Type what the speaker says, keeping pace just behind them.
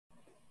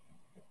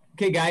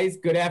Okay, guys,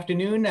 good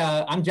afternoon.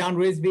 I'm John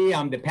Risby.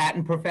 I'm the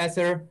patent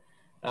professor.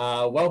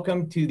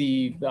 Welcome to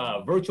the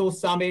virtual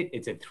summit.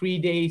 It's a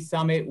 3-day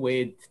summit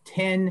with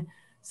 10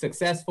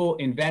 successful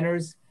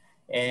inventors.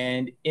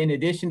 And in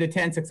addition to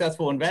 10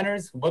 successful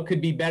inventors, what could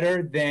be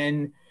better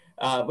than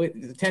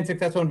with 10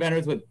 successful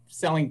inventors with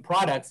selling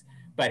products,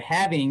 but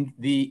having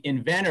the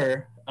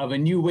inventor of a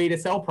new way to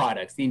sell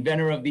products, the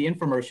inventor of the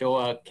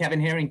infomercial, Kevin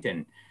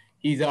Harrington.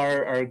 He's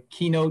our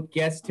keynote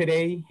guest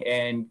today.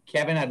 And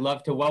Kevin, I'd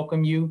love to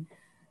welcome you.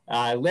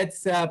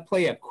 Let's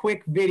play a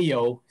quick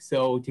video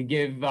to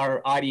give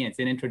our audience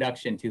an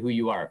introduction to who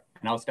you are.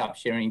 And I'll stop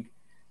sharing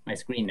my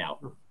screen now.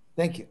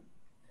 Thank you.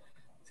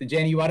 So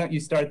Jenny, why don't you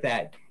start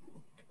that?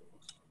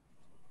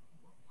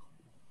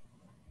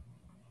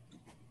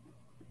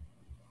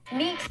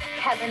 Meet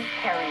Kevin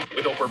Harrington.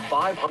 With over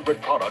 500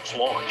 products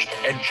launched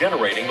and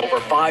generating over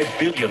 $5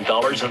 billion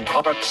in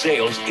product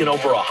sales in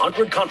over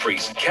 100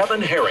 countries,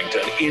 Kevin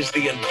Harrington is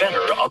the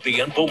inventor of the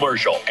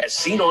infomercial, as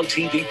seen on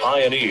TV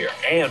Pioneer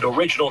and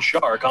original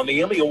shark on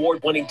the Emmy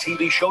Award-winning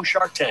TV show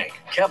Shark Tank.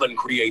 Kevin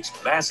creates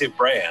massive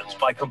brands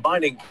by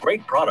combining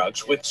great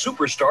products with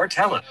superstar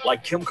talent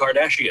like Kim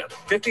Kardashian,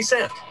 50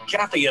 Cent,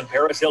 Kathy and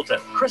Paris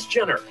Hilton, Kris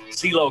Jenner,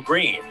 CeeLo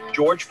Green,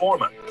 George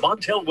Foreman,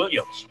 Montel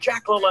Williams,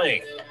 Jack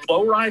LaLanne,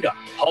 Flo Rida,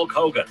 Hulk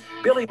Hogan,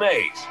 Billy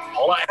Mays,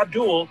 Paula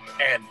Abdul,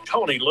 and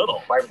Tony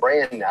Little. My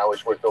brand now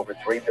is worth over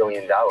 $3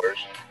 billion.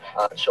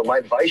 So my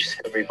advice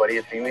to everybody,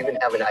 if you even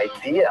have an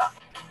idea,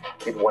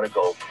 you'd want to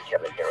go to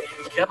Kevin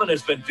Harrington. Kevin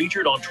has been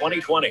featured on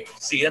 2020,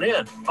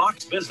 CNN,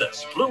 Fox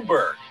Business,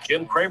 Bloomberg,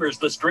 Jim Cramer's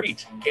The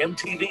Street,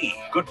 MTV,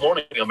 Good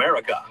Morning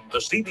America, the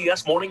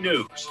CBS Morning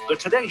News, The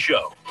Today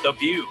Show, The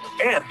View,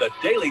 and The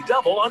Daily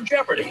Double on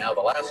Jeopardy. Now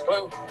the last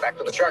clue, back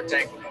to the Shark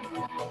Tank.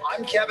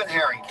 I'm Kevin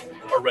Harrington.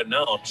 A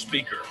renowned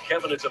speaker,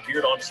 Kevin has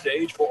appeared on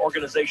stage for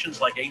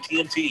organizations like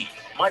AT&T,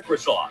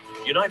 Microsoft,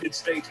 United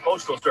States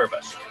Postal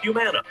Service,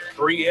 Humana,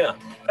 3M,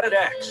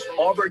 FedEx,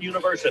 Auburn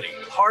University,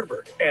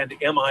 Harvard, and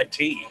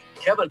MIT.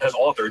 Kevin has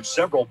authored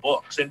several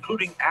books,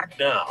 including Act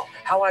Now,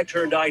 How I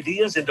Turned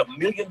Ideas into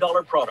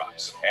Million-Dollar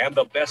Products, and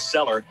the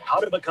bestseller, How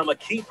to Become a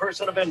Key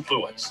Person of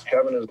Influence.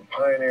 Kevin is the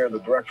pioneer of the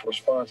direct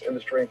response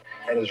industry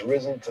and has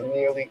risen to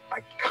nearly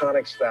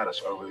iconic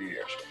status over the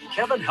years.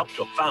 Kevin helped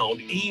to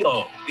found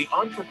EO, the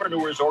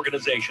Entrepreneurs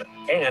Organization,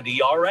 and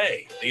ERA,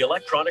 the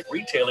Electronic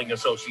Retailing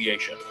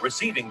Association,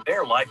 receiving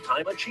their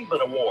Lifetime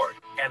Achievement Award.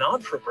 An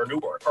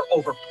entrepreneur for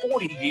over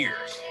 40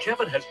 years,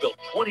 Kevin has built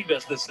 20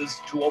 businesses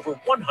to over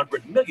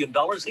 $100 million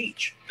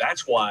each.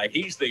 That's why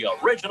he's the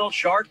original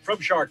shark from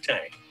Shark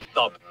Tank,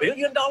 the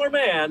billion-dollar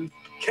man,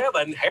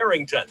 Kevin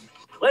Harrington.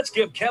 Let's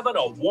give Kevin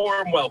a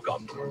warm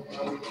welcome.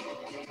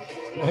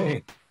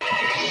 Hey,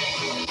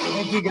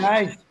 thank you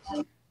guys.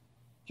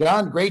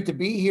 John, great to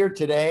be here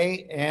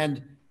today.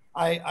 And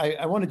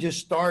I want to just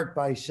start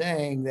by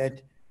saying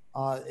that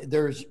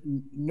there's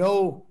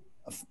no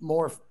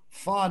more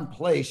fun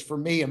place for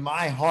me in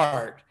my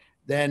heart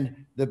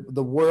than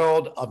the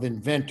world of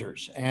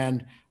inventors.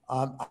 And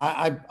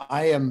I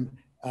am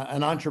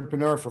an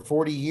entrepreneur for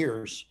 40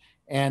 years,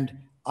 and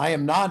I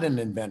am not an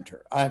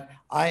inventor.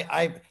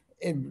 I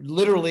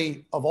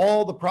literally, of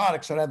all the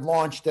products that I've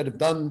launched that have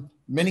done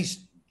many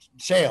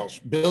sales,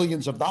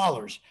 billions of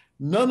dollars,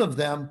 none of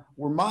them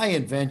were my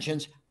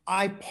inventions.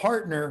 I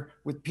partner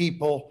with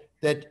people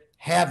that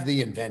have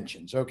the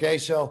inventions. Okay,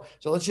 so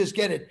let's just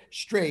get it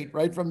straight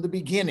right from the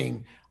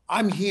beginning.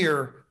 I'm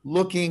here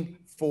looking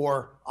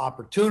for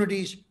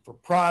opportunities, for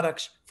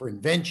products, for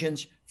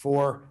inventions,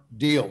 for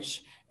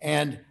deals.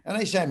 And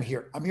I say I'm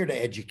here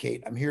to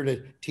educate. I'm here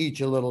to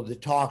teach a little, to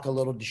talk a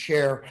little, to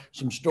share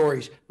some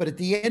stories. But at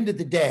the end of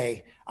the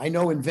day, I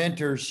know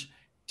inventors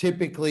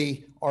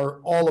typically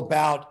are all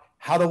about,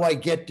 how do I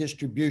get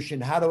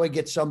distribution? How do I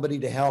get somebody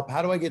to help?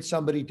 How do I get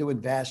somebody to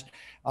invest?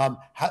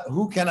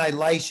 Who can I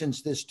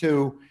license this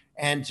to?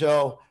 And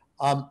so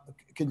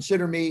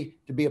consider me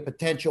to be a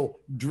potential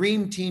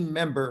dream team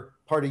member,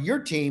 part of your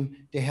team,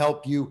 to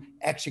help you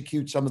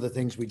execute some of the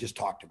things we just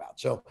talked about.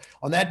 So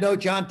on that note,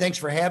 John, thanks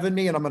for having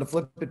me, and I'm going to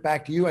flip it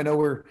back to you. I know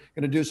we're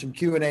going to do some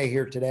Q&A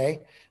here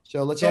today,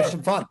 so let's have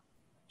some fun.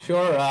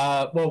 Sure.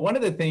 Well, one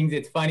of the things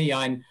that's funny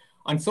on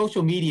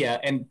social media,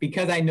 and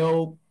because I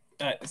know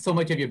so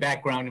much of your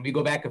background, and we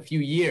go back a few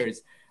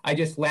years, I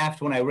just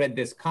laughed when I read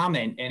this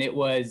comment, and it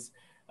was,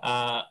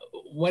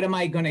 what am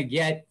I going to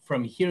get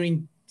from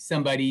hearing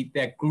somebody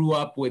that grew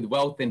up with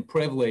wealth and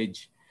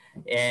privilege?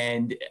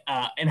 And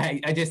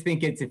I just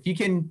think it's, if you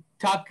can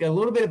talk a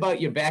little bit about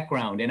your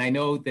background, and I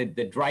know that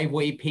the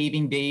driveway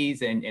paving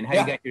days and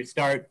how you got your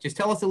start, just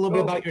tell us a little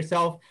bit about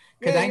yourself,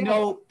 because I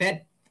know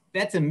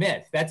that's a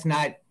myth. That's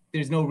not,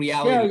 there's no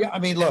reality. Yeah, I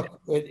mean, look,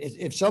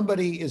 if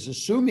somebody is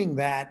assuming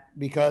that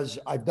because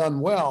I've done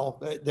well,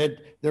 that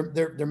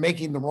they're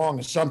making the wrong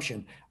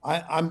assumption.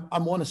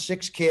 I'm one of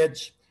 6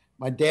 kids.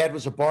 My dad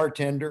was a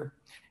bartender.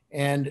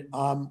 And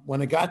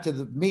when it got to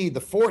me,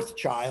 the 4th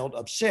child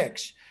of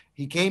 6,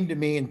 he came to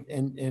me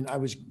and I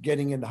was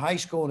getting into high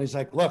school, and he's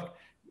like, look,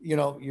 you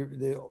know,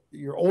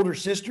 your older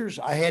sisters,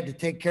 I had to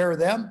take care of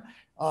them.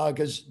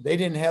 because they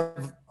didn't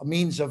have a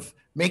means of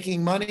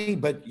making money,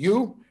 but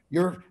you're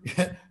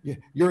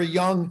you're a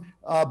young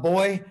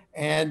boy,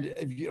 and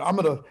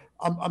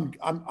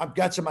I've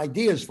got some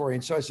ideas for you.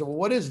 And so I said, well,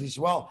 what is it? He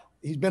said, well,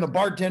 he's been a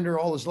bartender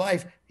all his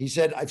life. He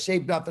said, I've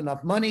saved up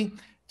enough money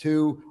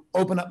to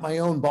open up my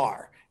own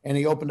bar. And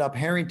he opened up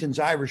Harrington's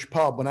Irish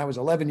Pub when I was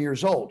 11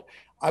 years old.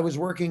 I was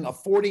working a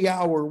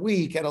 40-hour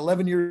week at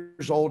 11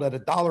 years old at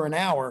 $1 an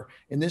hour.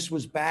 And this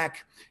was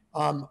back,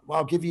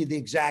 I'll give you the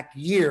exact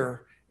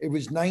year. It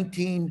was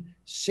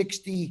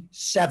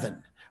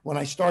 1967 when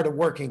I started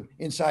working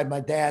inside my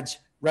dad's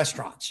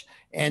restaurants.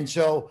 And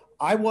so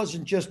I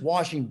wasn't just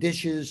washing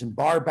dishes and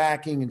bar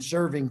backing and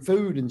serving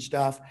food and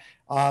stuff.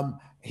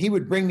 He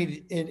would bring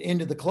me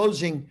into the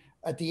closing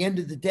at the end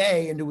of the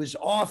day into his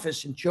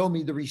office and show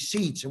me the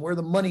receipts and where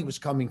the money was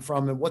coming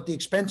from and what the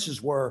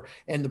expenses were,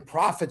 and the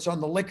profits on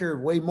the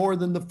liquor way more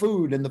than the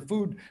food, and the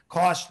food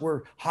costs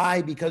were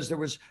high because there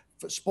was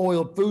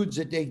spoiled foods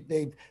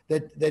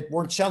that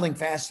weren't selling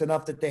fast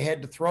enough that they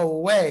had to throw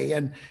away.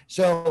 And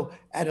so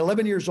at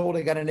 11 years old,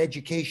 I got an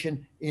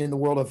education in the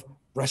world of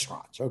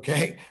restaurants,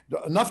 okay?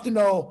 Enough to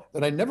know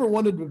that I never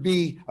wanted to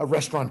be a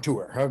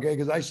restaurateur, okay?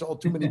 Because I saw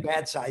too many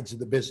bad sides of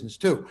the business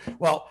too.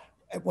 Well,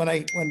 when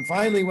I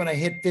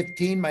hit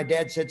 15, my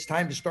dad said, it's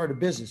time to start a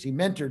business. He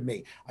mentored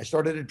me. I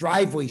started a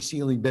driveway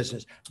sealing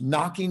business,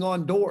 knocking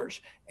on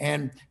doors,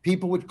 and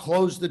people would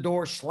close the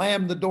door,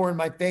 slam the door in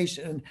my face.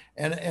 And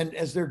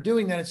as they're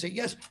doing that, I'd say,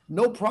 yes,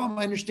 no problem.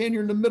 I understand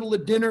you're in the middle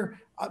of dinner.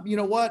 You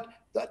know what?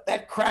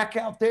 That crack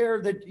out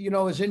there that,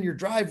 is in your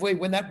driveway,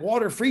 when that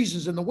water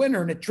freezes in the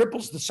winter and it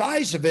triples the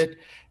size of it,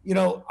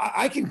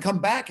 I can come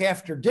back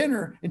after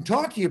dinner and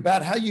talk to you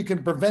about how you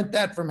can prevent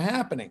that from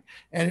happening.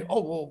 And,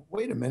 oh, well,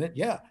 wait a minute.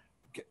 Yeah,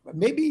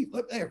 maybe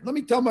let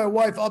me tell my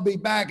wife I'll be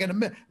back in a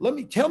minute.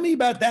 Tell me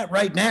about that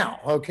right now.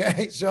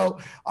 Okay. So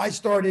I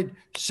started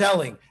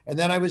selling, and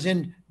then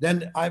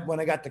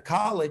when I got to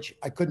college,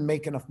 I couldn't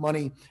make enough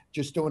money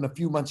just doing a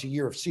few months a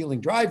year of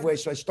sealing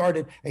driveways. So I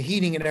started a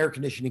heating and air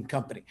conditioning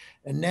company.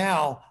 And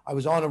now I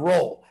was on a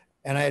roll,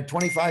 and I had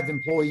 25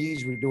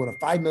 employees. We were doing a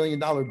 $5 million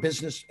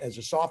business as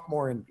a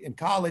sophomore in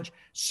college,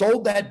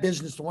 sold that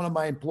business to one of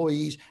my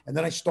employees. And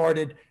then I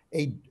started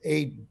a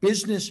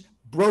business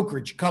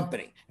brokerage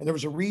company. And there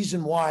was a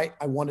reason why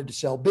I wanted to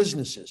sell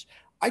businesses.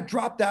 I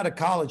dropped out of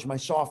college my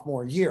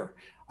sophomore year.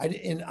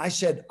 I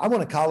said, I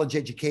want a college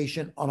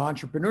education on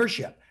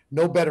entrepreneurship.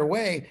 No better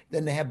way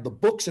than to have the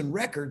books and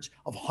records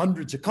of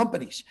hundreds of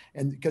companies.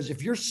 And because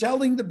if you're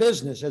selling the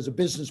business as a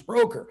business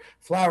broker,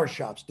 flower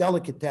shops,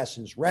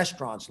 delicatessens,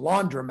 restaurants,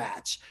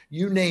 laundromats,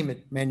 you name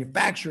it,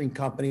 manufacturing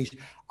companies,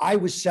 I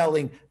was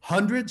selling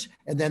hundreds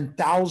and then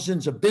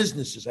thousands of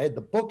businesses. I had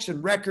the books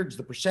and records,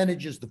 the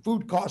percentages, the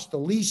food cost, the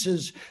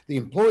leases, the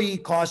employee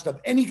cost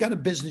of any kind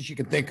of business you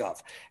can think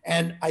of.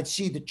 And I'd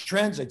see the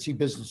trends. I'd see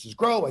businesses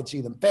grow. I'd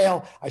see them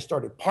fail. I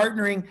started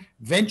partnering,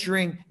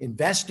 venturing,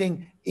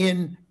 investing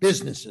in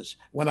businesses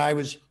when I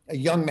was a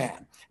young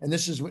man. And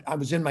I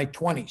was in my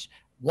 20s.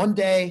 One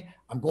day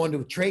I'm going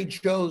to trade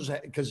shows,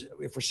 because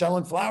if we're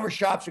selling flower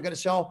shops, we got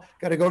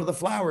to go to the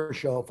flower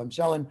show. If I'm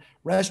selling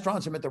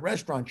restaurants, I'm at the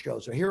restaurant show.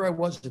 So here I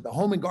was at the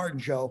Home and Garden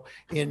Show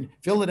in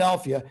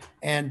Philadelphia,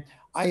 and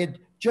I had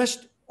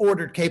just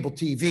ordered cable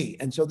TV.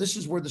 And so this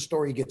is where the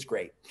story gets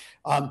great.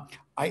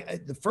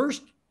 The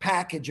first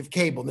package of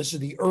cable, and this is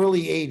the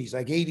early 80s,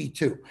 like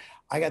 82,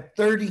 I got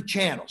 30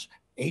 channels.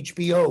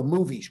 HBO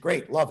movies,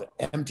 great, love it.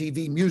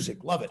 MTV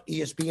music, love it.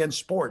 ESPN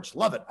sports,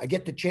 love it. I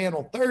get to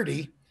channel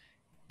 30.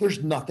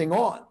 There's nothing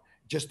on.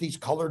 Just these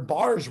colored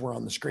bars were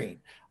on the screen.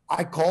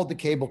 I called the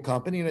cable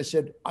company and I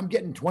said, I'm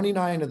getting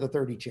 29 of the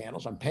 30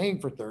 channels. I'm paying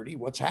for 30.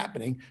 What's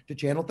happening to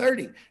channel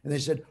 30? And they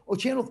said, oh,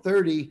 channel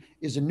 30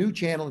 is a new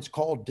channel. It's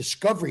called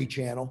Discovery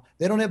Channel.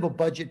 They don't have a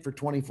budget for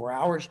 24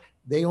 hours.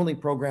 They only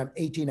program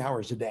 18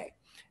 hours a day.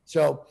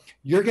 So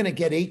you're going to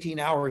get 18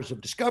 hours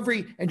of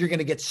Discovery and you're going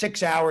to get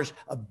 6 hours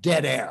of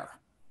dead air.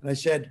 And I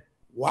said,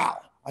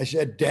 wow. I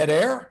said, dead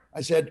air?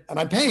 I said, and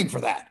I'm paying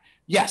for that.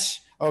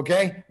 Yes.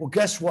 Okay. Well,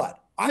 guess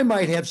what? I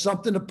might have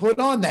something to put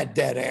on that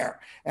dead air.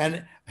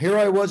 And here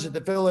I was at the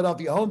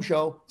Philadelphia Home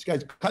Show. This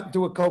guy's cutting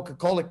through a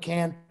Coca-Cola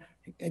can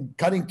and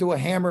cutting through a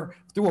hammer,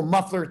 through a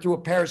muffler, through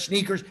a pair of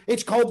sneakers.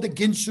 It's called the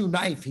Ginsu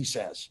knife, he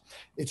says.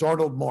 It's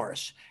Arnold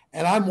Morris.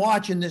 And I'm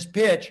watching this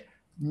pitch.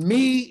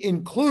 Me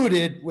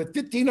included, with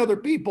 15 other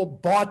people,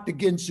 bought the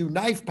Ginsu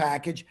knife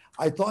package.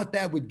 I thought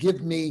that would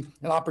give me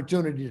an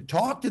opportunity to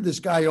talk to this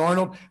guy,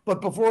 Arnold.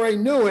 But before I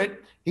knew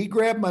it, he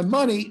grabbed my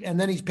money, and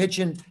then he's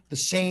pitching the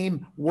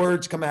same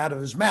words come out of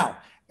his mouth.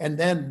 And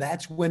then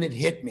that's when it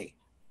hit me.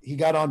 He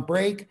got on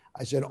break.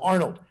 I said,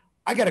 Arnold,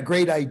 I got a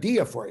great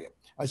idea for you.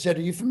 I said,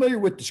 are you familiar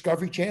with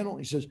Discovery Channel?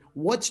 He says,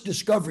 what's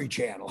Discovery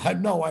Channel?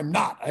 No, I'm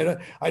not.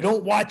 I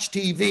don't watch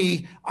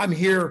TV. I'm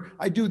here.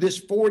 I do this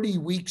 40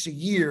 weeks a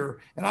year,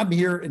 and I'm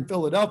here in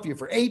Philadelphia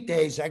for 8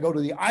 days. I go to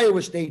the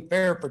Iowa State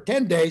Fair for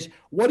 10 days.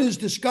 What is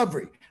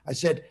Discovery? I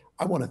said,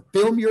 I want to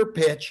film your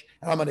pitch,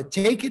 and I'm going to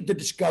take it to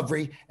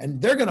Discovery,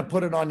 and they're going to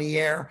put it on the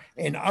air,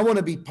 and I want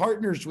to be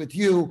partners with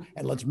you,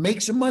 and let's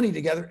make some money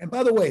together. And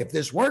by the way, if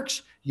this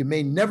works, you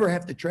may never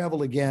have to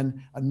travel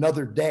again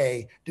another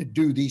day to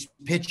do these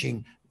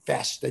pitching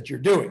fests that you're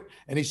doing.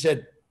 And he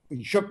said,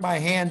 he shook my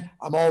hand,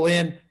 I'm all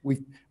in.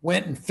 We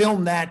went and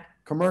filmed that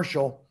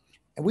commercial,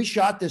 and we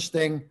shot this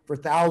thing for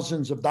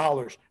thousands of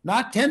dollars,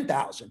 not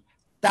 10,000,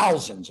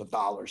 thousands of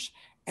dollars.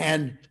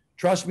 And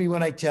trust me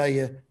when I tell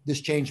you,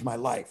 this changed my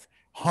life.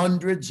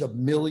 Hundreds of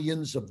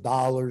millions of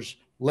dollars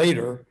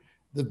later,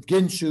 the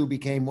Ginsu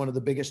became one of the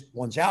biggest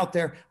ones out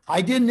there.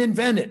 I didn't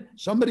invent it.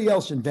 Somebody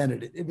else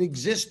invented it. It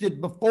existed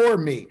before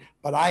me,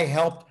 but I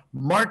helped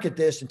market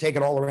this and take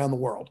it all around the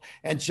world.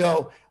 And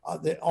so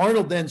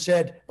Arnold then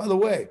said, by the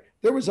way,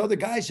 there was other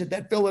guys at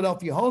that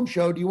Philadelphia home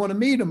show. Do you want to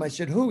meet him? I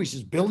said, who? He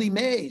says, Billy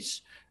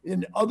Mays.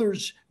 And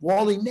others,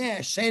 Wally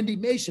Nash, Sandy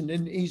Mason.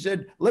 And he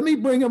said, let me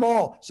bring them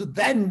all. So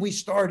then we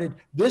started.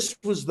 This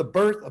was the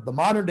birth of the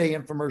modern day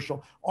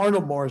infomercial.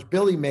 Arnold Morris,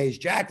 Billy Mays,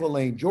 Jack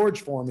LaLanne,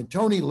 George Foreman,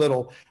 Tony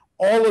Little,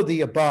 all of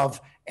the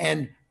above.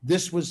 And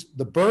this was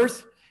the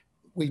birth.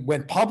 We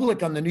went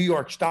public on the New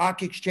York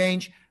Stock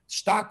Exchange.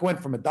 Stock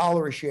went from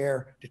 $1 a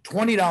share to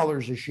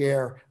 $20 a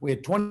share. We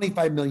had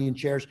 25 million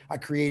shares. I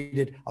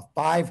created a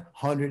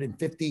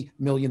 $550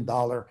 million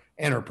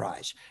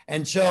enterprise.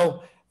 And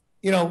so,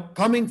 you know,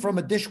 coming from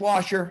a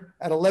dishwasher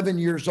at 11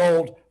 years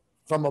old,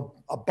 from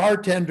a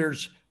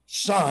bartender's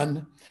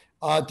son,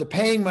 to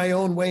paying my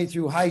own way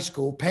through high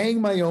school, paying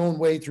my own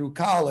way through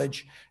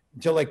college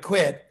until I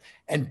quit,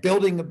 and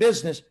building a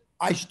business,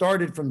 I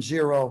started from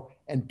zero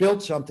and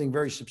built something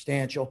very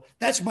substantial.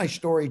 That's my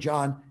story,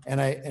 John. And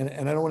I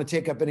don't want to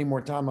take up any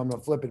more time. I'm going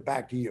to flip it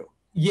back to you.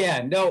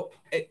 Yeah, no.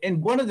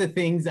 And one of the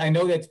things I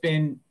know that's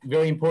been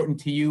very important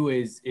to you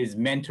is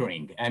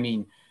mentoring. I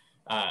mean,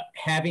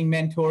 having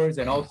mentors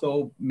and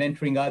also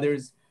mentoring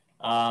others.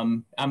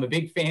 I'm a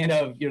big fan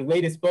of your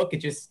latest book. It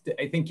just,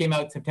 I think, came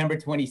out September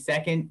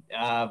 22nd.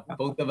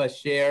 Both of us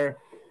share,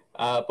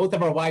 both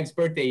of our wives'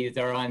 birthdays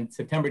are on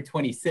September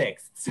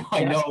 26th. So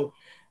I know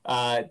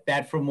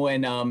that from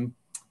when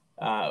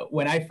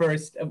I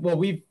first, well,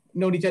 we've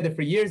known each other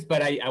for years,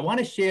 but I want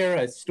to share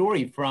a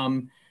story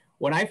from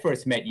when I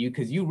first met you,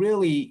 because you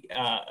really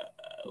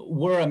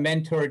were a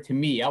mentor to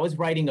me. I was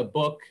writing a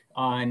book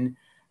on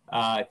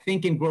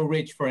Think and Grow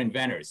Rich for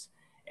inventors.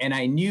 And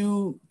I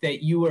knew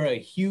that you were a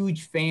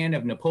huge fan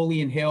of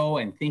Napoleon Hill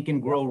and Think and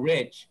Grow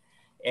Rich.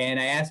 And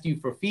I asked you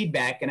for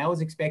feedback, and I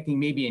was expecting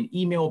maybe an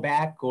email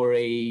back or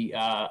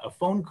a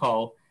phone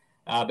call.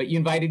 But you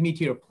invited me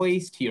to your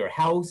place, to your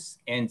house,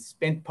 and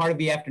spent part of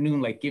the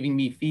afternoon like giving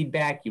me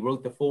feedback. You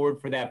wrote the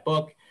foreword for that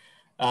book.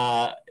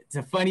 It's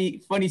a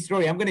funny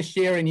story. I'm going to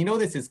share, and you know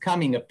this is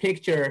coming, a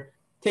picture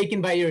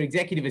taken by your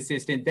executive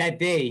assistant that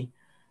day.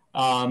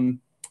 And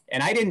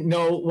I didn't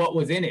know what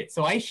was in it.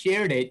 So I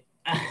shared it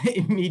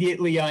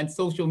immediately on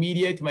social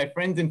media to my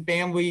friends and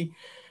family.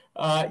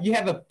 You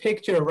have a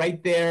picture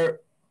right there,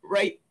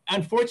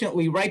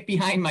 unfortunately, right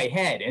behind my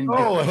head. And,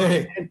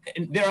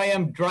 and there I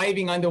am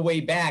driving on the way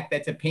back.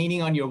 That's a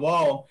painting on your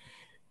wall.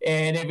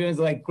 And everyone's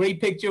like,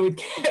 great picture with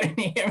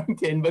Kevin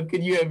Harrington, but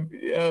could you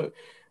have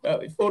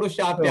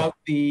photoshopped out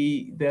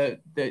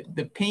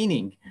the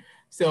painting?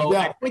 So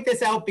I point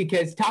this out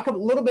because talk a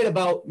little bit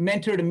about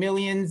Mentor to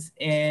Millions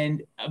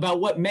and about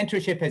what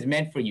mentorship has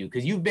meant for you,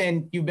 because you've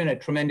been a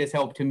tremendous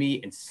help to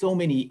me and so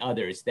many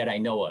others that I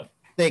know of.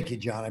 Thank you,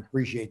 John. I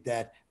appreciate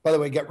that. By the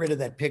way, got rid of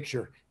that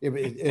picture.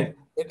 It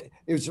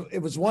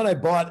was one I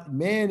bought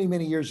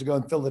many years ago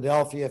in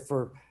Philadelphia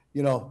for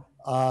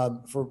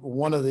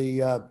one of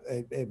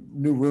the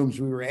new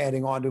rooms we were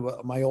adding onto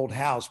my old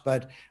house.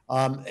 But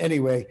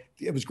anyway,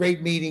 it was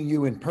great meeting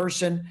you in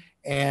person,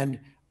 and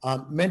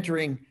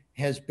mentoring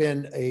has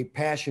been a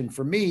passion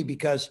for me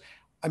because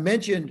I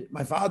mentioned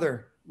my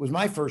father was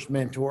my first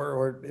mentor,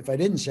 or if I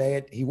didn't say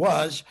it, he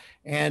was.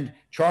 And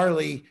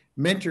Charlie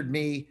mentored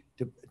me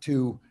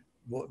to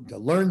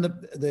learn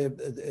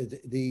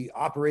the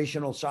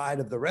operational side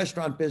of the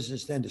restaurant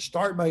business, then to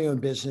start my own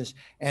business,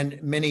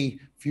 and many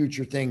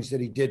future things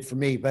that he did for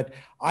me. But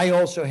I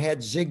also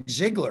had Zig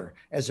Ziglar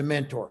as a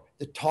mentor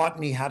that taught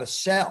me how to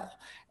sell.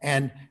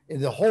 And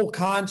the whole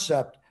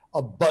concept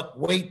of, but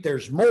wait,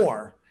 there's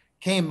more,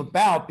 came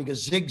about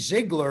because Zig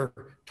Ziglar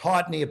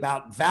taught me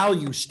about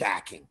value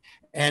stacking,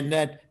 and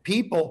that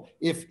people,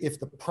 if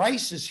the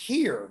price is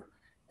here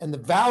and the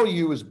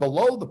value is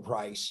below the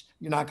price,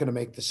 you're not going to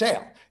make the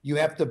sale. You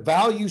have to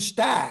value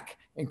stack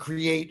and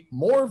create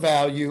more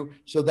value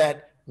so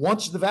that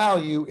once the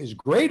value is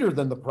greater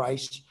than the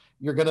price,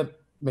 you're going to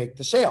make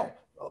the sale,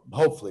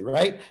 hopefully,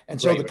 right?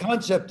 And so the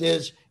concept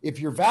is,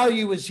 if your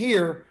value is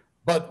here,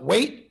 but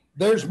wait,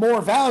 there's more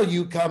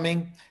value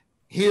coming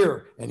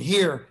here and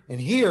here and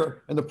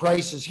here, and the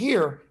price is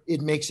here, it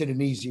makes it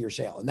an easier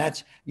sale. And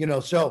that's,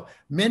 so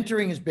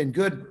mentoring has been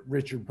good.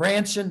 Richard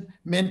Branson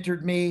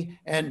mentored me.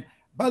 And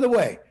by the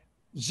way,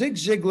 Zig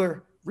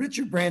Ziglar,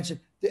 Richard Branson,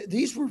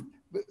 these were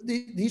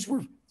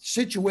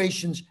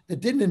situations that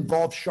didn't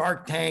involve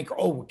Shark Tank.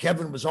 Oh,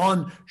 Kevin was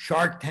on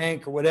Shark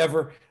Tank or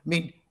whatever. I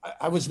mean,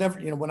 I was never,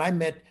 when I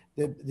met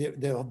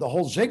the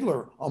whole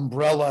Ziegler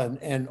umbrella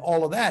and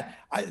all of that,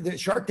 the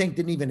Shark Tank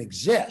didn't even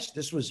exist.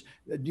 This was,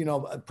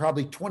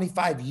 probably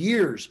 25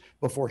 years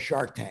before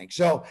Shark Tank.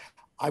 So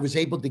I was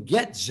able to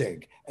get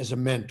Zig as a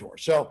mentor.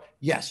 So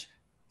yes,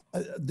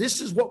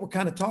 this is what we're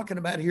kind of talking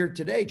about here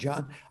today,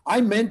 John.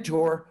 I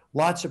mentor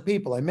lots of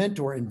people. I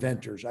mentor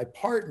inventors. I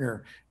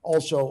partner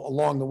also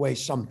along the way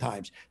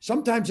sometimes.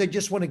 Sometimes I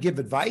just want to give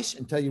advice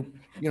and tell you,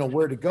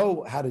 where to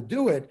go, how to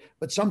do it.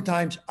 But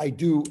sometimes I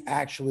do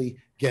actually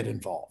get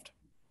involved.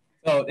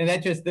 So, and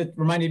that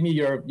reminded me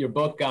your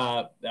book,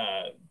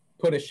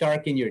 Put a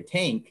Shark in Your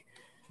Tank.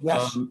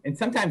 Yes. And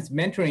sometimes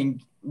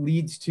mentoring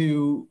leads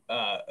to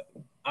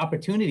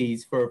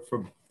opportunities for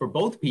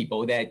both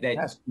people that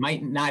Yes.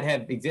 might not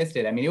have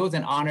existed. I mean, it was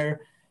an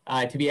honor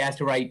to be asked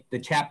to write the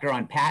chapter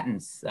on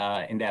patents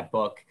in that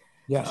book.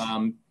 Yes.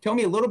 Tell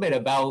me a little bit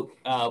about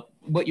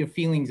what your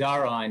feelings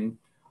are on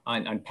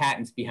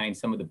patents behind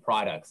some of the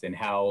products and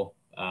how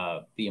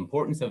the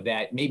importance of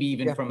that, maybe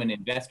even from an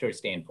investor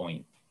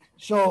standpoint.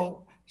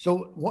 So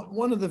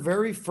one of the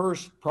very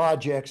first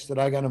projects that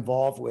I got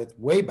involved with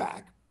way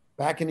back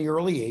in the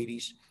early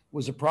 80s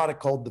was a product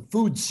called the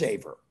Food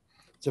Saver.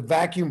 It's a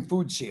vacuum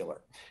food sealer.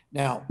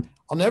 Now,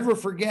 I'll never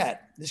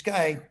forget, this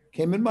guy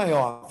came in my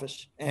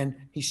office and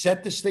he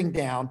set this thing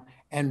down,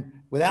 and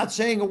without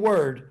saying a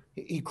word,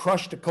 he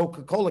crushed a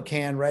Coca-Cola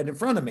can right in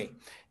front of me.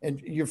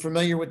 And you're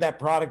familiar with that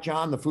product,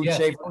 John, the Food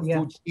Saver,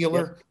 food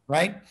sealer,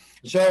 right?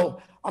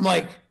 So I'm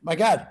like, my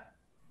God,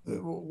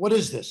 what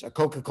is this? A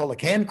Coca-Cola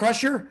can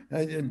crusher?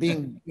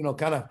 Being,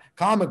 kind of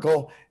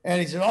comical. And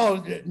he said,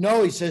 oh,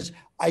 no, he says,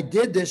 I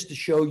did this to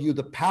show you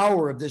the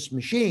power of this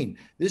machine.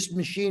 This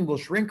machine will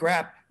shrink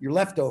wrap your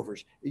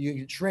leftovers.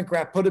 You shrink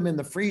wrap, put them in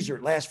the freezer.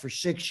 It lasts for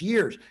 6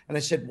 years. And I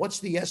said, what's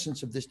the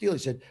essence of this deal? He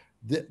said,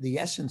 the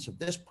essence of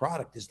this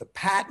product is the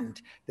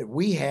patent that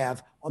we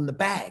have on the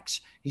bags.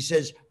 He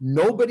says,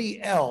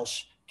 nobody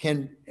else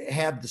can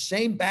have the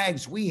same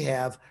bags we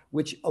have,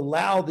 which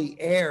allow the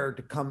air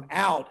to come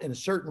out in a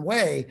certain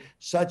way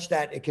such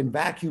that it can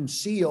vacuum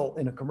seal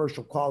in a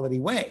commercial quality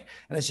way.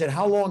 And I said,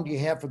 how long do you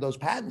have for those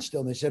patents still?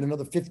 And they said,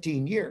 another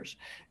 15 years.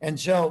 And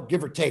so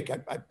give or take,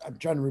 I'm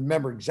trying to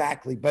remember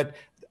exactly, but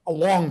a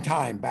long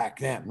time back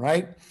then,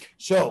 right?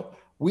 So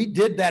we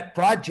did that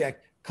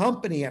project.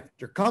 Company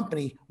after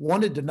company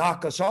wanted to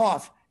knock us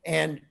off,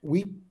 and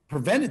we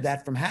prevented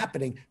that from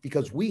happening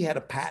because we had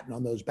a patent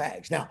on those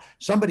bags. Now,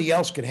 somebody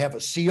else could have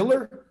a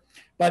sealer,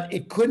 but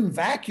it couldn't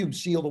vacuum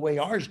seal the way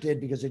ours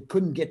did because it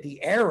couldn't get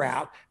the air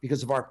out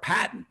because of our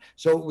patent.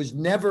 So it was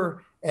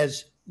never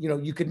as,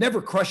 you could never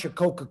crush a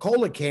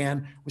Coca-Cola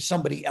can with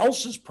somebody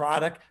else's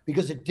product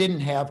because it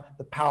didn't have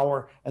the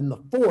power and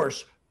the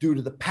force due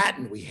to the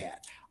patent we had.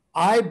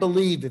 I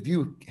believe if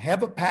you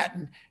have a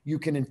patent, you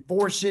can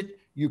enforce it,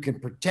 you can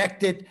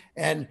protect it.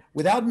 And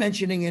without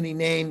mentioning any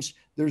names,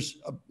 there's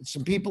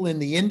some people in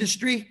the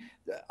industry.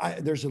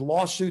 There's a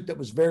lawsuit that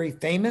was very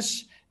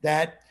famous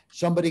that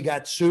somebody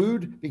got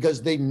sued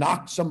because they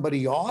knocked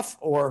somebody off,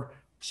 or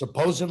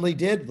supposedly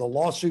did. The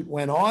lawsuit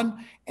went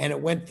on and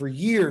it went for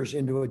years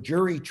into a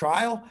jury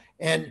trial.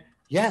 And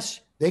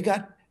yes, they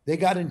got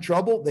in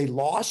trouble. They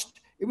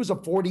lost. It was a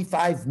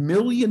 $45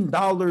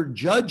 million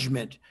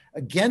judgment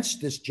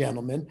against this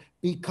gentleman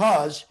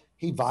because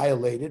he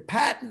violated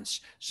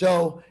patents.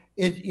 So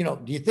do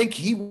you think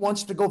he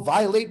wants to go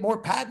violate more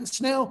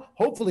patents now?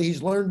 Hopefully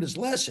he's learned his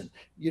lesson.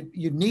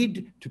 You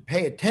need to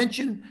pay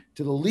attention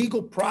to the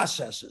legal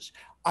processes.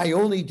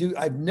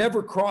 I've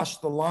never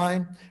crossed the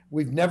line.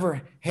 We've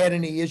never had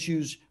any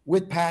issues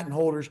with patent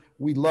holders.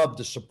 We love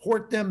to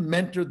support them,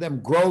 mentor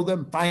them, grow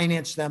them,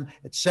 finance them,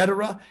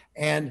 etc.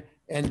 And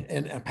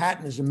a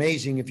patent is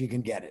amazing if you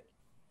can get it.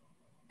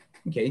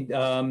 Okay.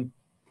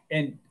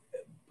 And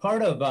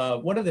part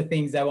of one of the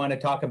things I want to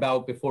talk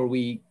about before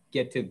we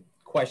get to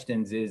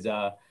questions is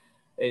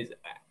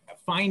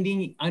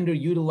finding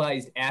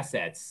underutilized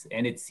assets,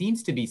 and it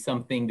seems to be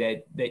something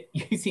that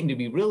you seem to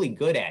be really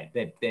good at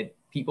that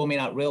people may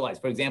not realize.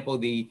 For example,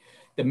 the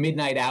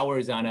midnight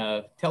hours on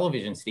a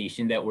television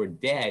station that were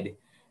dead,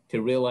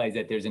 to realize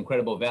that there's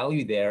incredible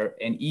value there,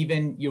 and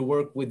even your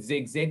work with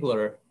Zig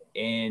Ziglar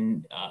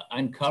in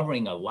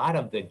uncovering a lot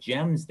of the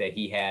gems that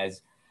he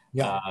has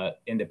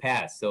in the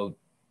past. So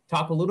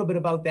talk a little bit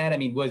about that. I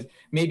mean, was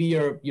maybe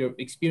your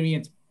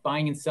experience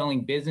buying and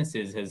selling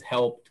businesses has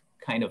helped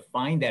kind of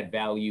find that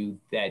value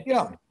that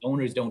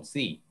owners don't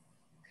see?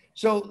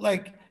 So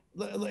like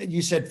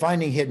you said,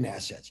 finding hidden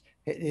assets.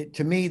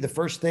 To me, the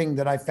first thing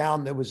that I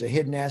found that was a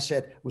hidden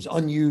asset was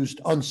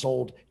unused,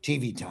 unsold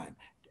TV time.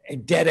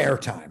 Dead air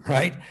time,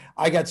 right?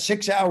 I got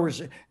 6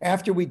 hours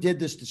after we did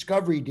this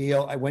discovery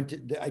deal.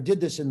 I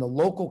did this in the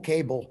local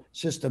cable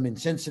system in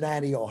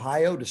Cincinnati,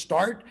 Ohio to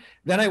start.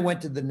 Then I went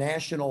to the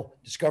national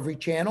Discovery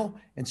Channel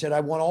and said,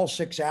 I want all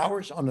 6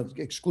 hours on an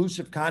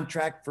exclusive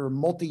contract for a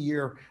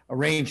multi-year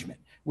arrangement,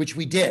 which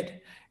we did.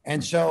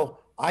 And so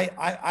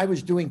I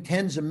was doing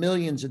tens of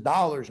millions of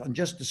dollars on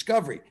just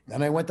Discovery.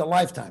 Then I went to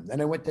Lifetime.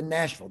 Then I went to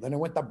Nashville. Then I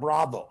went to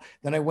Bravo.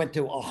 Then I went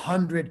to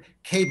 100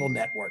 cable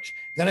networks.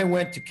 Then I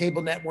went to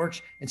cable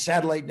networks and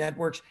satellite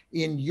networks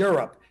in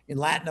Europe, in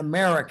Latin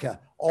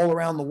America, all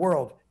around the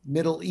world.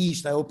 Middle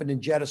East, I opened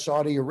in Jeddah,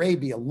 Saudi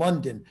Arabia,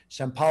 London,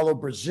 Sao Paulo,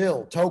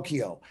 Brazil,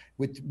 Tokyo,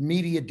 with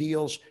media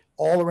deals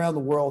all around the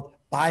world,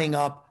 buying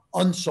up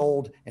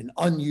unsold and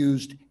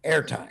unused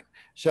airtime.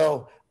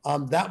 So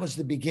that was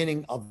the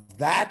beginning of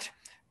that.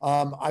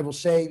 I will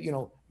say,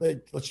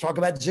 let's talk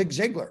about Zig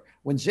Ziglar.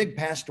 When Zig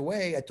passed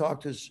away, I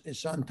talked to his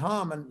son,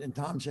 Tom, and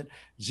Tom said,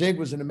 Zig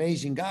was an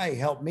amazing guy. He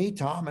helped me,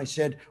 Tom. I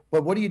said,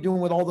 but what are you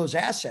doing with all those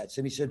assets?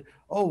 And he said,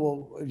 oh,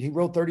 well, he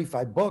wrote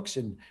 35 books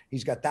and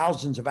he's got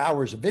thousands of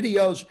hours of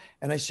videos.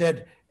 And I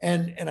said,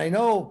 and I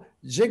know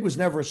Zig was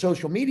never a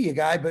social media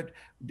guy, but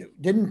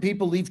didn't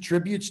people leave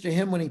tributes to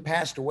him when he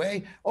passed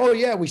away? Oh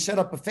yeah, we set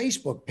up a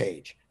Facebook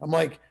page. I'm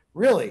like,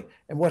 really?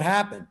 And what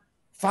happened?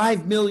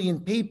 5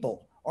 million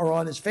people are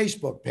on his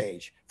Facebook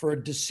page for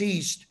a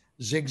deceased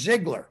Zig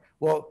Ziglar.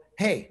 Well,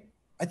 hey,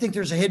 I think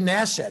there's a hidden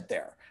asset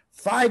there.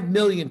 5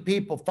 million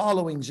people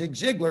following Zig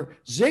Ziglar.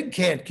 Zig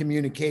can't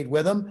communicate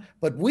with him,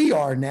 but we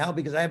are now,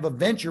 because I have a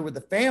venture with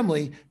the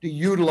family to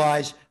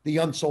utilize the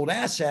unsold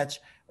assets,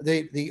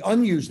 the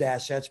unused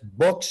assets,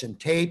 books and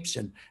tapes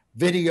and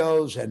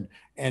videos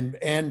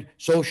and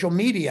social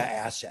media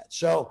assets.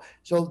 So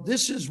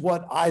this is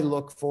what I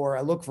look for.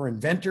 I look for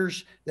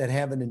inventors that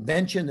have an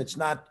invention that's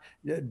not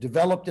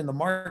developed in the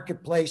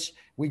marketplace.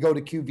 We go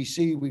to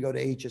QVC, we go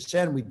to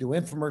HSN, we do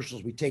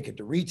infomercials, we take it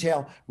to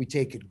retail, we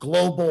take it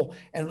global.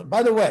 And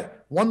by the way,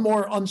 one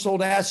more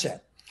unsold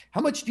asset.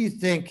 How much do you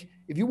think,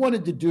 if you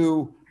wanted to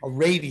do a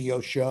radio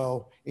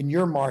show in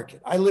your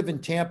market? I live in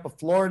Tampa,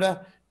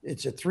 Florida.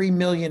 It's a 3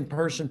 million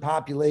person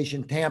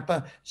population,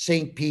 Tampa,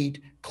 St.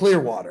 Pete,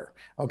 Clearwater.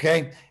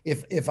 Okay.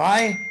 If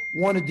I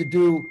wanted to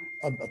do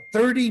a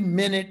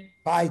 30-minute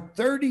by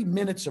 30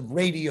 minutes of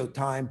radio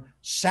time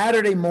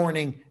Saturday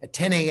morning at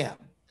 10 a.m.,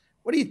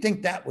 what do you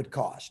think that would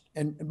cost?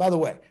 And by the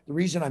way, the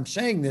reason I'm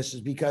saying this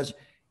is because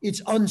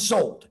it's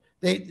unsold.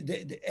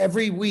 They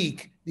every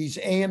week, these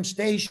AM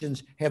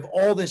stations have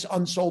all this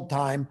unsold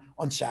time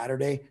on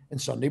Saturday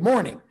and Sunday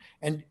morning.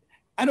 And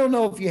I don't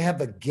know if you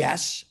have a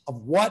guess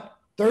of what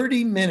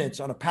 30 minutes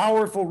on a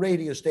powerful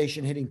radio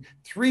station hitting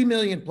 3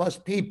 million plus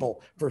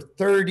people for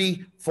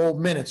 30 full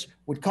minutes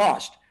would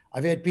cost.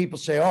 I've had people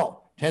say,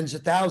 oh, tens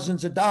of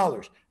thousands of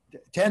dollars,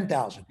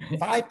 10,000,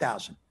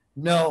 5,000.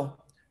 No,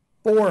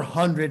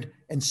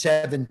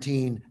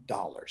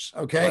 $417.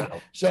 Okay.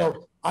 Wow.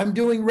 So I'm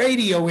doing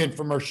radio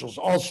infomercials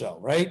also,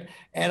 right?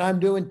 And I'm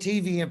doing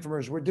TV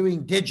infomercials. We're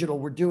doing digital.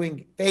 We're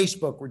doing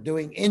Facebook. We're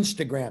doing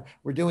Instagram.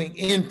 We're doing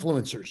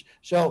influencers.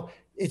 So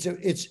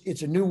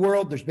it's a new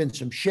world. There's been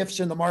some shifts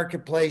in the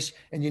marketplace,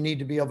 and you need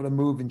to be able to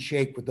move and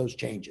shake with those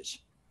changes.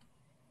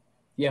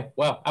 Yeah,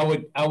 well, I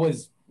would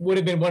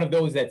have been one of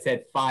those that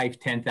said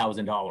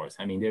 $5,000-$10,000.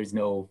 I mean, there's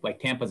no, like,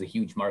 Tampa's a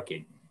huge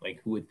market.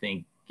 Like, who would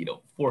think,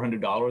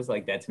 $400?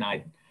 Like, that's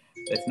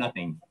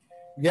nothing.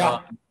 Yeah.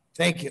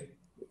 Thank you.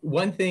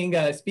 One thing,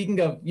 speaking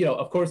of,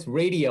 of course,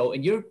 radio,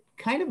 and you're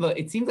kind of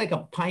it seems like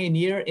a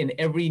pioneer in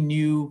every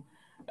new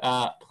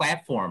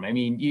platform. I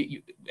mean,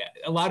 you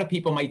a lot of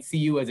people might see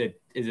you as a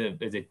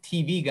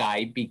TV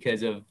guy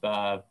because of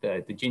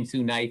the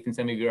Jinsu knife and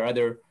some of your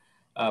other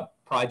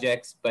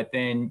projects, but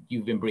then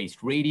you've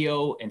embraced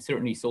radio and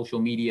certainly social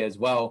media as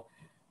well.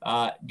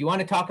 Do you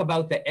want to talk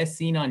about the As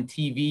Seen on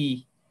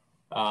TV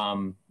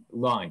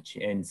launch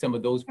and some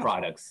of those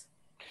products?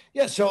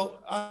 Yeah. So,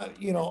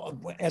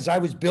 as I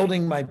was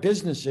building my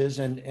businesses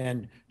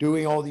and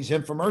doing all these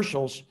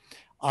infomercials,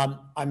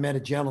 I met a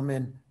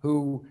gentleman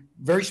who,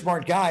 very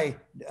smart guy,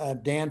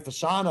 Dan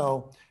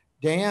Fasano.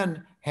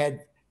 Dan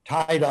had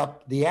tied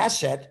up the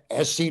asset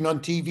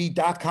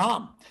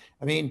asseenontv.com.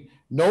 I mean,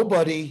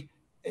 nobody,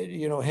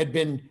 had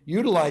been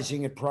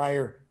utilizing it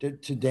prior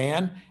to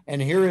Dan.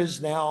 And here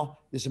is now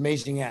this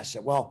amazing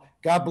asset. Well,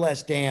 God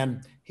bless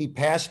Dan. He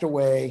passed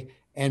away,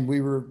 and we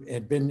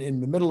had been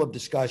in the middle of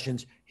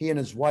discussions. He and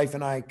his wife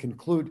and I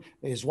concluded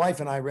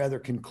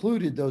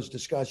those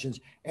discussions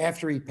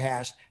after he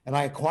passed, and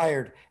I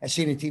acquired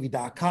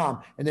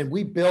asseenontv.com. And then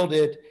we built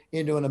it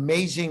into an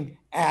amazing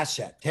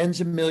asset,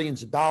 tens of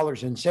millions of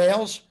dollars in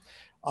sales,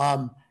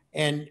 and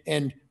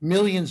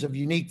millions of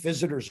unique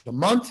visitors a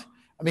month.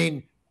 I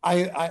mean,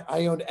 I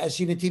owned As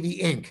Seen on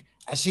TV Inc.,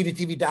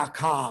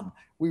 asseenontv.com.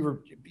 We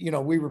were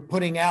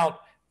putting out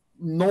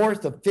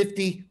north of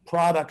 50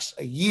 products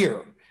a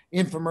year,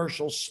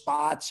 infomercials,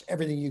 spots,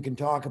 everything you can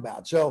talk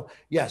about. So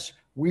yes,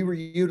 we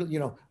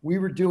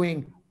were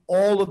doing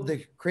all of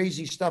the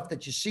crazy stuff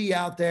that you see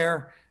out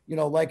there,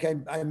 like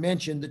I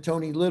mentioned, the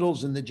Tony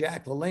Littles and the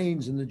Jack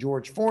LaLannes and the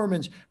George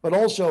Foremans, but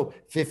also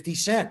 50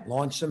 Cent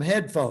launched some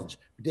headphones.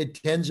 We did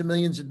tens of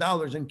millions of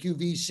dollars in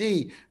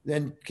QVC.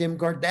 Then Kim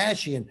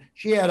Kardashian,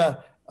 she had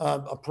a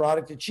a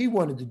product that she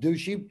wanted to do.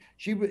 She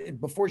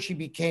before she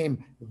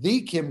became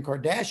the Kim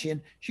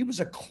Kardashian, she was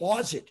a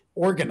closet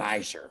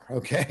organizer.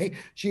 Okay,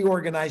 she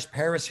organized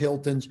Paris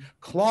Hilton's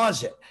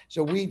closet.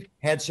 So we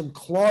had some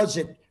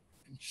closet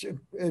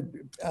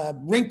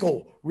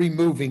wrinkle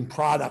removing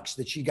products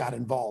that she got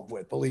involved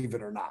with, believe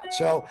it or not.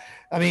 So,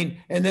 I mean,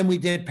 and then we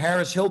did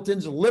Paris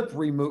Hilton's lip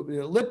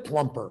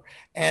plumper,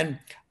 and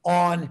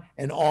on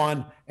and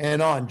on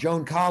and on.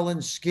 Joan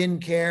Collins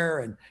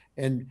skincare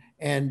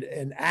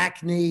and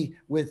acne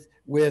with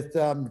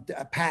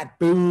Pat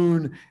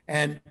Boone,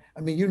 and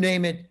I mean, you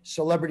name it,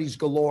 celebrities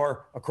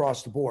galore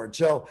across the board.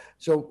 So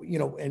you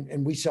know,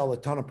 and we sell a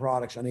ton of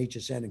products on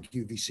HSN and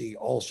QVC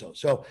also.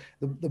 So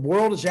the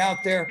world is out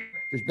there.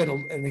 There's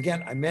been, and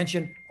again, I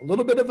mentioned a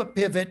little bit of a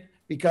pivot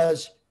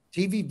because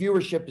TV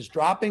viewership is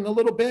dropping a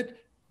little bit.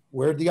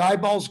 Where'd the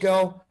eyeballs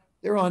go?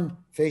 They're on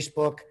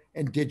Facebook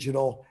and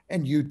digital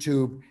and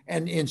YouTube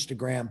and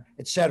Instagram,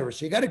 et cetera.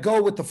 So you got to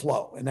go with the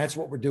flow, and that's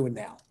what we're doing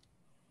now.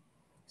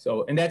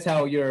 So, and that's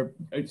how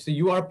so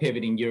you are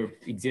pivoting your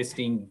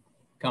existing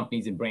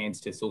companies and brands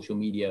to social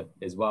media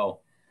as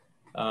well.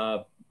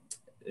 So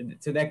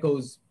that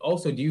goes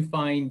also, do you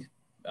find,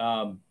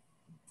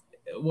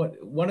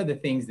 one of the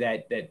things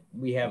that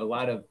we have a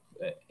lot of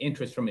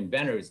interest from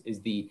inventors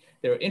is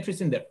their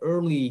interest in the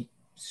early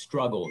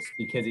struggles,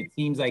 because it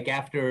seems like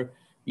after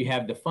you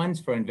have the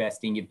funds for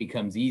investing, it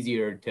becomes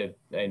easier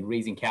and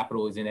raising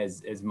capital isn't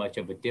as much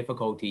of a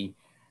difficulty.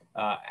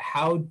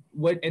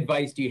 What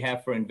advice do you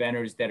have for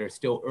inventors that are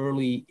still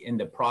early in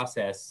the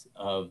process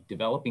of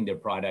developing their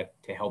product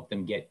to help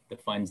them get the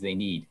funds they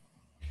need?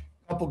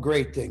 A couple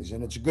great things,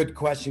 and it's a good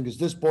question because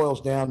this boils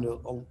down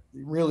to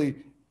really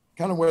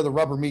kind of where the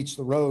rubber meets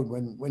the road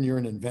when you're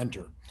an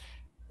inventor.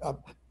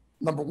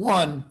 Number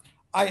one,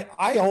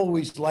 I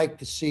always like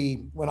to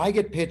see, when I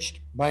get pitched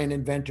by an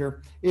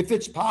inventor, if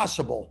it's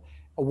possible,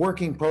 a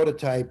working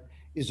prototype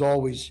is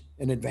always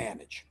an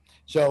advantage.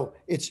 So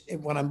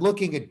when I'm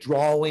looking at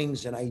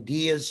drawings and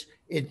ideas,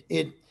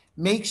 it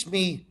makes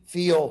me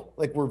feel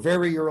like we're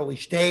very early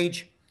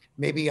stage.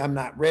 Maybe I'm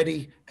not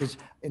ready, because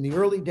in the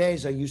early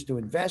days, I used to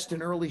invest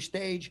in early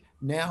stage.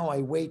 Now I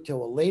wait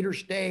till a later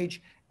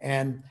stage.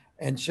 And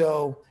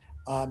so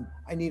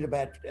I need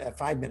about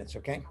 5 minutes,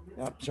 okay?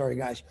 Sorry,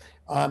 guys.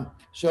 I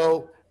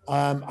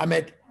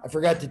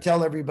forgot to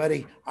tell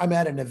everybody, I'm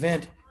at an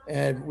event,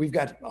 and we've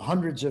got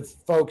hundreds of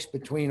folks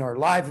between our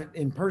live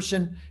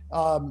in-person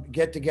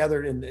get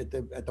together at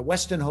the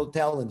Westin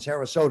Hotel in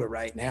Sarasota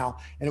right now,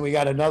 and we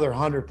got another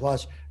 100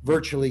 plus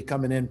virtually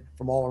coming in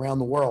from all around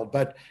the world.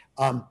 But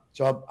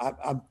so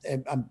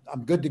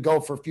I'm good to go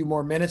for a few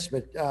more minutes,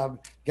 but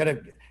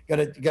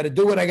gotta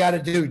do what I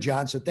gotta do,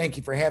 John. So thank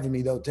you for having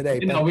me though today.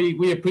 No,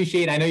 we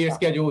appreciate. I know your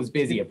schedule is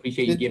busy.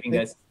 Appreciate you giving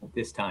us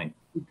this time.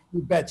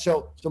 You bet.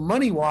 So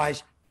money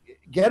wise,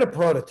 get a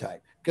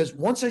prototype, because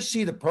once I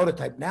see the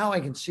prototype, now I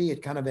can see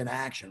it kind of in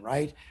action,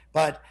 right?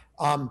 But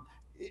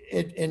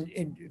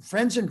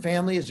friends and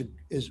family is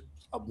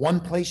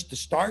one place to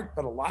start,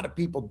 but a lot of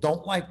people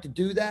don't like to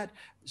do that.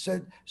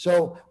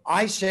 So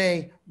I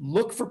say,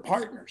 look for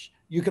partners.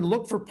 You can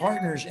look for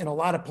partners in a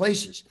lot of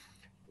places.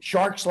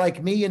 Sharks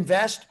like me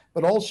invest,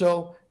 but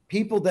also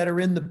people that are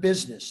in the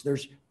business.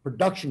 There's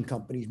production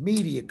companies,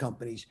 media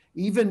companies,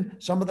 even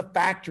some of the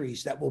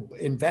factories that will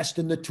invest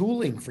in the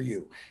tooling for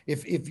you.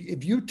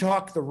 If you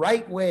talk the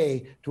right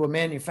way to a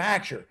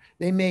manufacturer,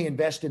 they may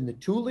invest in the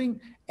tooling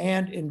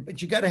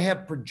but you got to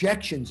have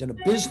projections and a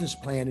business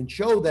plan and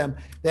show them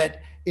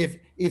that if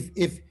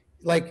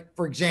like,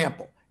 for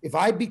example, if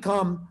I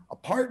become a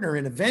partner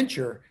in a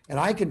venture and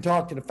I can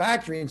talk to the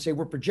factory and say,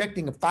 we're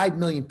projecting 5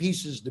 million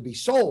pieces to be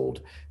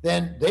sold,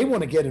 then they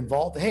want to get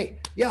involved. Hey,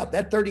 yeah,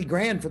 that 30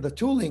 grand for the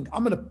tooling,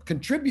 I'm going to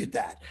contribute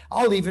that.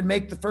 I'll even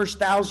make the first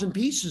 1,000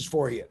 pieces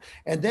for you.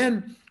 And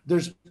then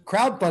there's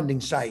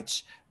crowdfunding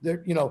sites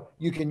there. You know,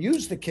 you can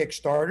use the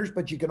Kickstarters,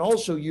 but you can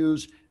also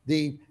use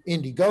the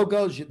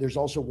Indiegogos. There's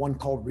also one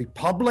called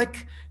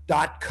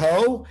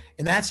Republic.co,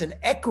 and that's an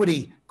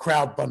equity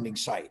crowdfunding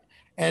site.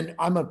 And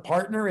I'm a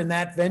partner in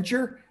that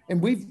venture,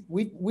 and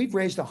we've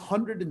raised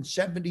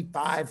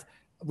 175.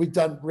 We've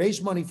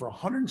raised money for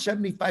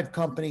 175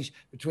 companies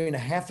between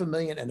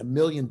 $500,000 and $1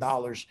 million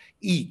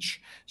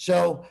each.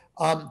 So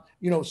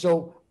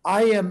so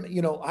I am,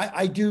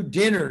 I do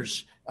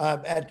dinners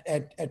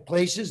at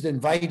places that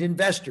invite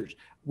investors.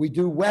 We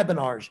do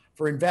webinars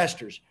for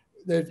investors.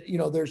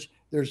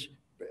 There's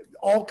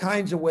all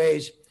kinds of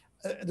ways.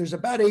 There's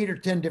about 8 or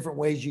 10 different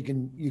ways you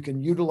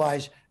can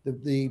utilize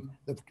the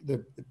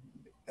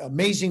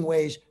amazing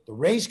ways to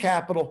raise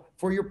capital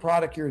for your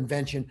product, your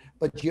invention.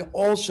 But you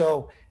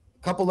also,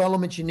 a couple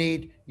elements you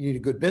need a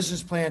good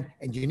business plan,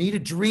 and you need a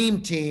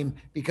dream team,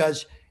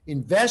 because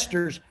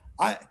investors,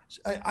 I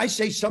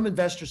say, some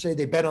investors say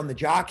they bet on the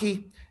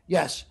jockey.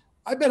 Yes,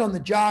 I bet on the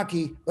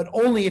jockey, but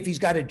only if he's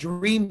got a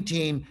dream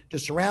team to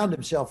surround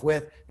himself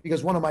with,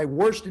 because one of my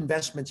worst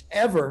investments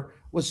ever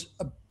was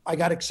I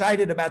got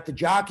excited about the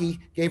jockey,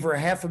 gave her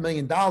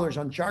 $500,000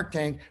 on Shark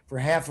Tank for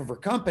half of her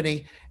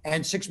company.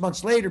 And 6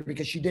 months later,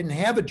 because she didn't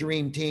have a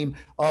dream team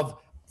of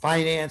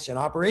finance and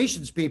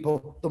operations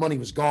people, the money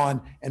was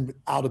gone and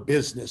out of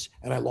business,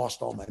 and I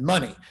lost all my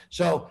money.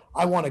 So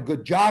I want a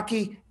good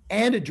jockey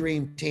and a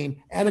dream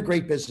team and a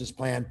great business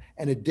plan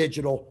and a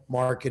digital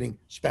marketing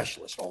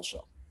specialist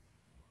also.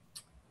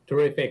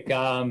 Terrific.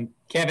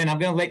 Kevin, I'm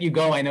going to let you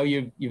go. I know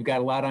you've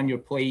got a lot on your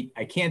plate.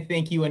 I can't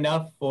thank you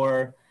enough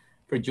for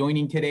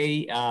joining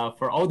today.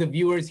 For all the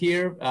viewers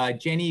here,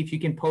 Jenny, if you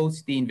can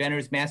post the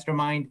Inventors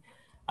Mastermind.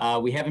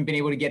 We haven't been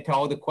able to get to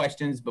all the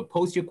questions, but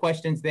post your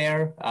questions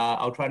there.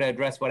 I'll try to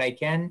address what I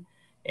can.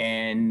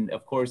 And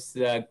of course,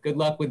 good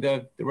luck with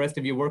the rest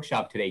of your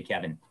workshop today,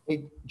 Kevin.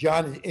 Hey,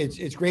 John,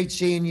 it's great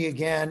seeing you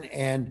again.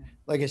 And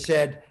like I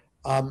said,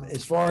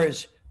 as far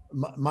as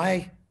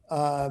my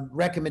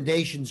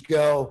recommendations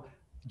go,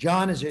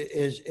 John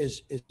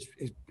is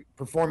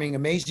performing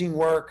amazing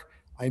work.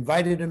 I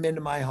invited him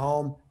into my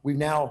home. We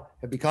now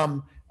have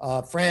become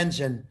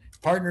friends and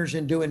partners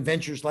in doing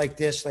ventures like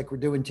this, like we're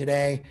doing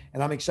today.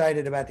 And I'm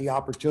excited about the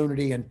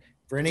opportunity. And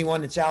for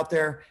anyone that's out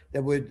there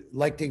that would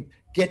like to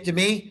get to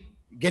me,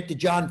 get to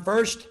John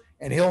first,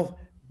 and he'll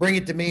bring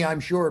it to me,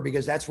 I'm sure,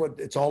 because that's what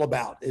it's all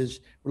about,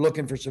 is we're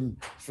looking for some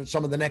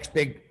of the next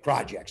big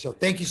projects. So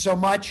thank you so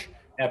much.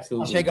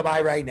 Absolutely. I'll say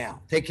goodbye right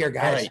now. Take care,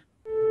 guys.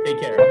 All right.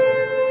 Take care.